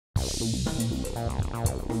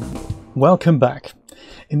Welcome back.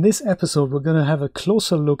 In this episode, we're going to have a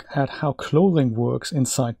closer look at how clothing works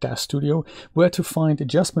inside Daz Studio, where to find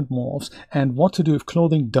adjustment morphs, and what to do if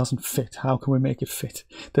clothing doesn't fit. How can we make it fit?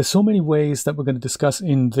 There's so many ways that we're going to discuss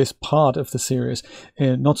in this part of the series,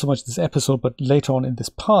 not so much this episode, but later on in this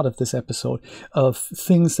part of this episode, of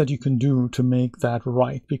things that you can do to make that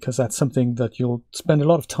right, because that's something that you'll spend a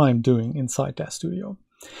lot of time doing inside Daz Studio.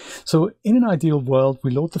 So in an ideal world,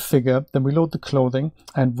 we load the figure, then we load the clothing,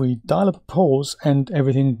 and we dial up a pose, and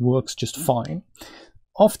everything works just fine.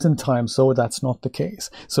 Oftentimes, though, that's not the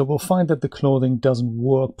case. So we'll find that the clothing doesn't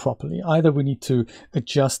work properly. Either we need to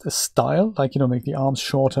adjust a style, like, make the arms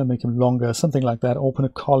shorter, make them longer, something like that, open a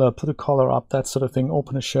collar, put a collar up, that sort of thing,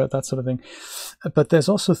 open a shirt, that sort of thing. But there's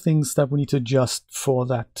also things that we need to adjust for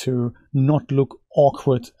that to not look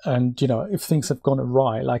awkward, and if things have gone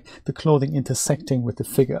awry, like the clothing intersecting with the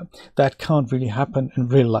figure, that can't really happen in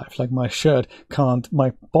real life. Like my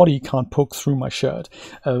body can't poke through my shirt,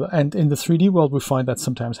 and in the 3D world we find that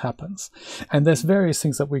sometimes happens, and there's various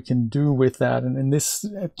things that we can do with that. And in this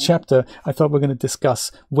chapter I thought we're going to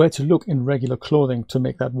discuss where to look in regular clothing to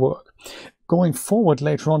make that work. Going forward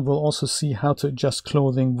later on, we'll also see how to adjust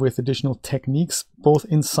clothing with additional techniques, both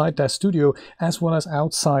inside Daz Studio as well as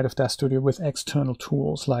outside of Daz Studio with external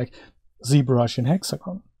tools like ZBrush and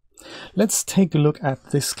Hexagon. Let's take a look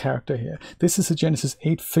at this character here. This is a Genesis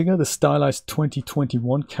 8 figure, the stylized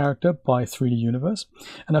 2021 character by 3D Universe.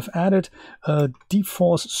 And I've added a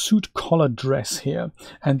D-Force suit collar dress here,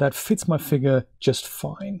 and that fits my figure just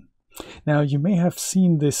fine. Now, you may have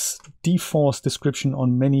seen this D-Force description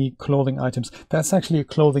on many clothing items. That's actually a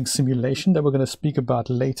clothing simulation that we're going to speak about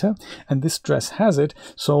later, and this dress has it,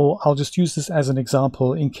 so I'll just use this as an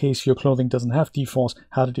example in case your clothing doesn't have D-Force,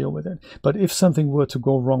 how to deal with it. But if something were to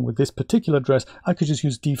go wrong with this particular dress, I could just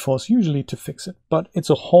use D-Force usually to fix it, but it's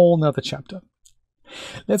a whole nother chapter.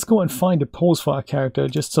 Let's go and find a pose for our character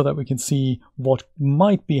just so that we can see what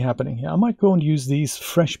might be happening here. I might go and use these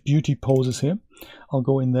fresh beauty poses here. I'll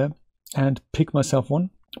go in there and pick myself one,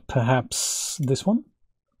 perhaps this one.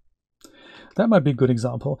 That might be a good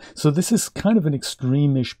example. So this is kind of an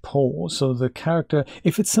extreme-ish pose. So the character,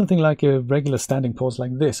 if it's something like a regular standing pose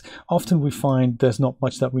like this, often we find there's not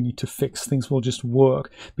much that we need to fix. Things will just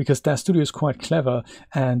work because Daz Studio is quite clever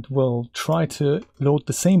and will try to load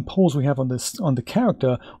the same pose we have on the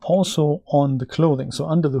character also on the clothing. So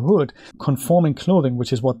under the hood, conforming clothing,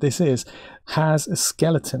 which is what this is, has a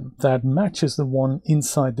skeleton that matches the one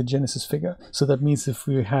inside the Genesis figure. So that means if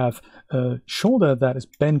we have a shoulder that is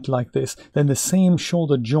bent like this, then the same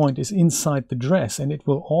shoulder joint is inside the dress, and it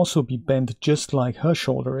will also be bent just like her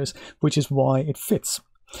shoulder is, which is why it fits.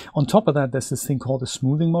 On top of that, there's this thing called a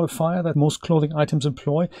smoothing modifier that most clothing items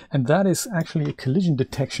employ, and that is actually a collision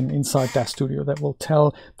detection inside Daz Studio that will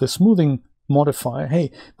tell the smoothing modifier,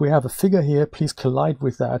 hey, we have a figure here, please collide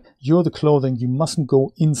with that. You're the clothing, you mustn't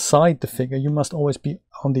go inside the figure, you must always be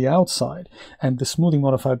on the outside. And the smoothing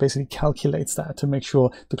modifier basically calculates that to make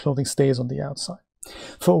sure the clothing stays on the outside.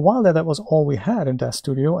 For a while there, that was all we had in Daz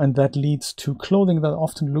Studio, and that leads to clothing that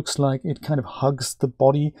often looks like it kind of hugs the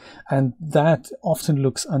body, and that often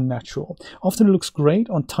looks unnatural. Often it looks great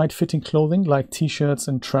on tight-fitting clothing like t-shirts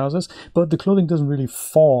and trousers, but the clothing doesn't really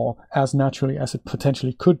fall as naturally as it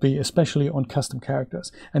potentially could be, especially on custom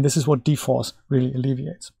characters. And this is what D-Force really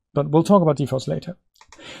alleviates. But we'll talk about D-Force later.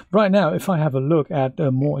 Right now, if I have a look at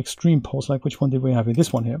a more extreme pose, like which one did we have here?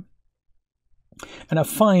 This one here. And I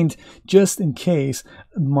find, just in case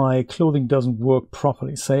my clothing doesn't work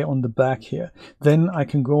properly, say on the back here, then I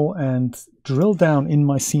can go and drill down in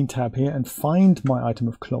my scene tab here and find my item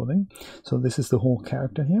of clothing. So this is the whole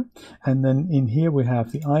character here. And then in here we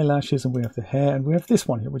have the eyelashes and we have the hair, and we have this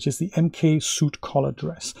one here, which is the MK suit collar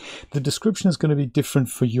dress. The description is going to be different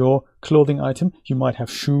for your clothing item. You might have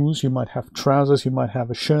shoes, you might have trousers, you might have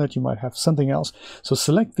a shirt, you might have something else. So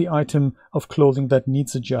select the item of clothing that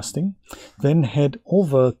needs adjusting, then head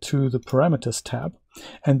over to the parameters tab.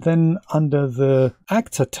 And then under the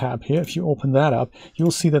actor tab here, if you open that up, you'll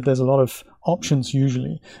see that there's a lot of options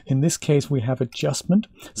usually. In this case, we have adjustment.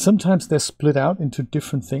 Sometimes they're split out into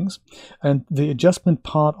different things. And the adjustment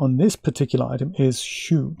part on this particular item is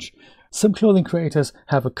huge. Some clothing creators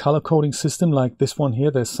have a color coding system like this one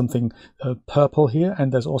here. There's something purple here,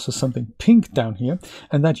 and there's also something pink down here.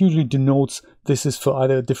 And that usually denotes this is for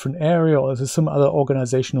either a different area or this is some other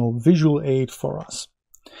organizational visual aid for us.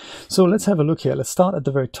 So let's have a look here. Let's start at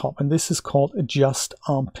the very top, and this is called Adjust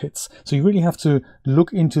Armpits. So you really have to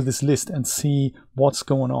look into this list and see what's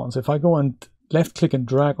going on. So if I go and left click and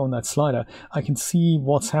drag on that slider, I can see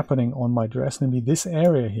what's happening on my dress, namely this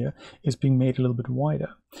area here is being made a little bit wider.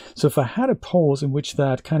 So if I had a pose in which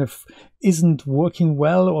that kind of isn't working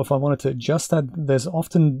well, or if I wanted to adjust that, there's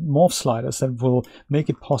often morph sliders that will make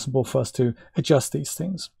it possible for us to adjust these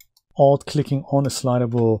things. Alt clicking on a slider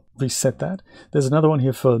will reset that. There's another one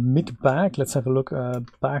here for mid back. Let's have a look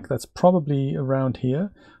back. That's probably around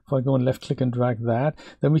here. If I go and left click and drag that,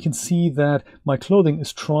 then we can see that my clothing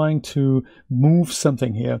is trying to move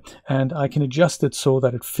something here, and I can adjust it so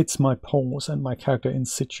that it fits my pose and my character in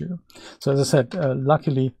situ. So as I said,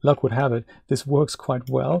 luckily, luck would have it, this works quite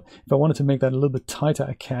well. If I wanted to make that a little bit tighter,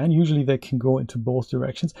 I can. Usually they can go into both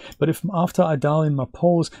directions, but if after I dial in my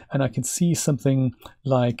pose and I can see something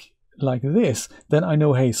like this, then I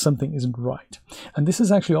know, hey, something isn't right. And this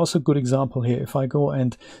is actually also a good example here. If I go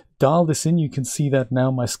and dial this in, you can see that now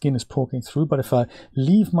my skin is poking through. But if I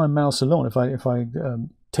leave my mouse alone, if I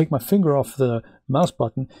take my finger off the mouse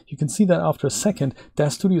button, you can see that after a second,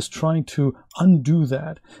 Daz Studio is trying to undo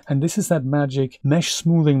that. And this is that magic mesh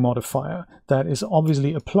smoothing modifier that is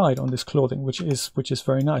obviously applied on this clothing, which is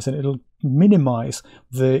very nice. And it'll minimize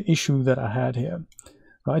the issue that I had here,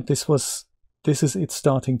 right? This is it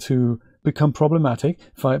starting to become problematic.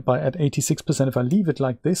 If at 86%, if I leave it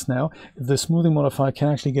like this now, the smoothing modifier can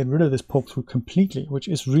actually get rid of this poke through completely, which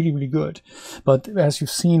is really, really good. But as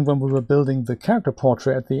you've seen when we were building the character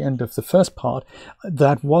portrait at the end of the first part,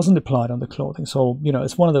 that wasn't applied on the clothing. So, you know,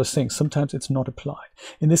 it's one of those things. Sometimes it's not applied.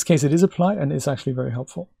 In this case, it is applied, and it's actually very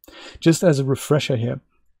helpful. Just as a refresher here,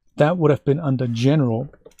 that would have been under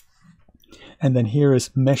general. And then here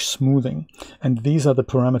is mesh smoothing. And these are the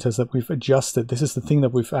parameters that we've adjusted. This is the thing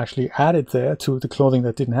that we've actually added there to the clothing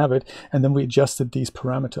that didn't have it. And then we adjusted these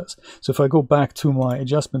parameters. So if I go back to my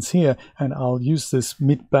adjustments here, and I'll use this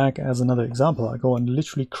mid back as another example, I go and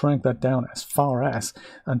literally crank that down as far as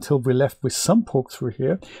until we're left with some poke through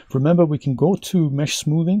here. Remember, we can go to mesh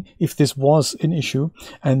smoothing if this was an issue,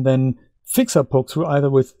 and then fix our poke through either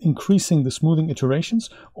with increasing the smoothing iterations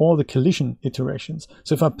or the collision iterations.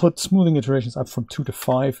 So if I put smoothing iterations up from 2 to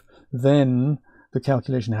 5, then the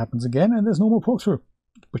calculation happens again and there's no more poke through,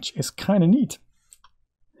 which is kind of neat.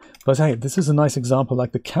 But hey, this is a nice example,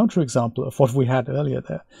 like the counter example of what we had earlier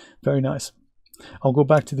there. Very nice. I'll go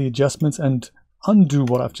back to the adjustments and undo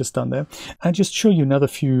what I've just done there and just show you another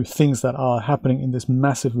few things that are happening in this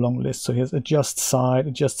massive long list. So here's adjust side,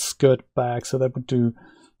 adjust skirt back. So that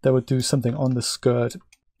would do something on the skirt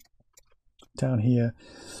down here.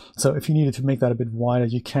 So if you needed to make that a bit wider,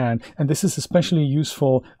 you can. And this is especially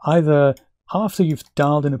useful either after you've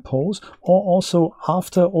dialed in a pose, or also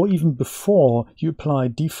after or even before you apply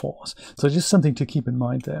deforce. So just something to keep in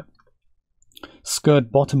mind there.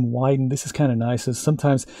 Skirt bottom widen, this is kind of nice.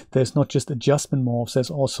 Sometimes there's not just adjustment morphs, there's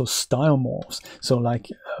also style morphs. So like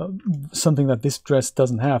something that this dress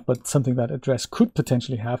doesn't have, but something that a dress could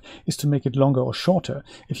potentially have, is to make it longer or shorter.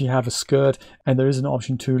 If you have a skirt and there is an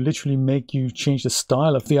option to literally make you change the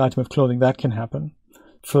style of the item of clothing, that can happen.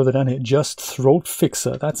 Further down here, just throat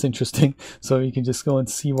fixer. That's interesting. So you can just go and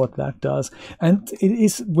see what that does. And it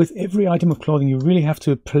is with every item of clothing, you really have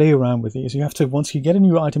to play around with these. You have to, once you get a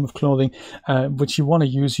new item of clothing, which you want to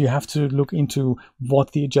use, you have to look into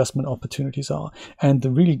what the adjustment opportunities are. And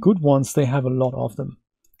the really good ones, they have a lot of them.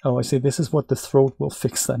 Oh, I see. This is what the throat will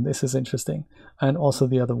fix then. This is interesting. And also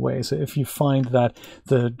the other way. So if you find that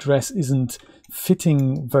the dress isn't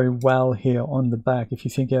fitting very well here on the back, if you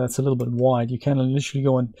think, yeah, that's a little bit wide, you can literally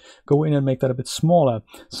go in and make that a bit smaller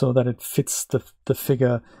so that it fits the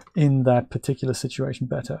figure in that particular situation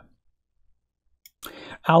better.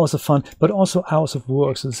 Hours of fun, but also hours of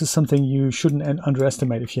work. So this is something you shouldn't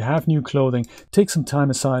underestimate. If you have new clothing, take some time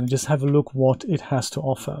aside and just have a look what it has to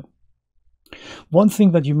offer. One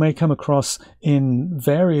thing that you may come across in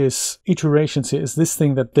various iterations here is this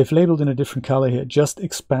thing that they've labeled in a different color here, just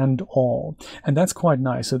expand all. And that's quite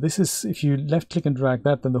nice. So this is, if you left click and drag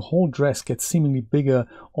that, then the whole dress gets seemingly bigger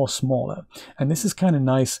or smaller. And this is kind of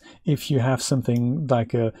nice if you have something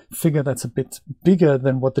like a figure that's a bit bigger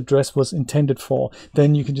than what the dress was intended for.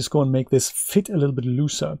 Then you can just go and make this fit a little bit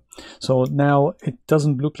looser. So now it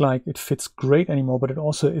doesn't look like it fits great anymore, but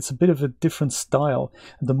it's a bit of a different style.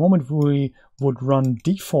 At the moment we would run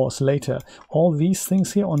deforce later, all these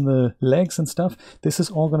things here on the legs and stuff, this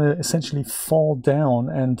is all going to essentially fall down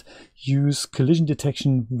and use collision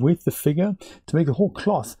detection with the figure to make the whole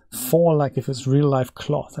cloth fall like if it's real life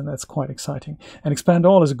cloth, and that's quite exciting. And expand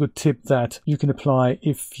all is a good tip that you can apply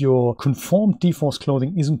if your conformed deforce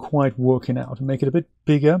clothing isn't quite working out. Make it a bit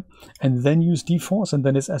bigger and then use deforce, and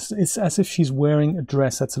then it's as if she's wearing a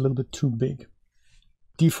dress that's a little bit too big.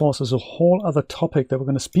 deforce is a whole other topic that we're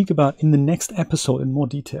going to speak about in the next episode in more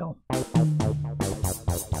detail.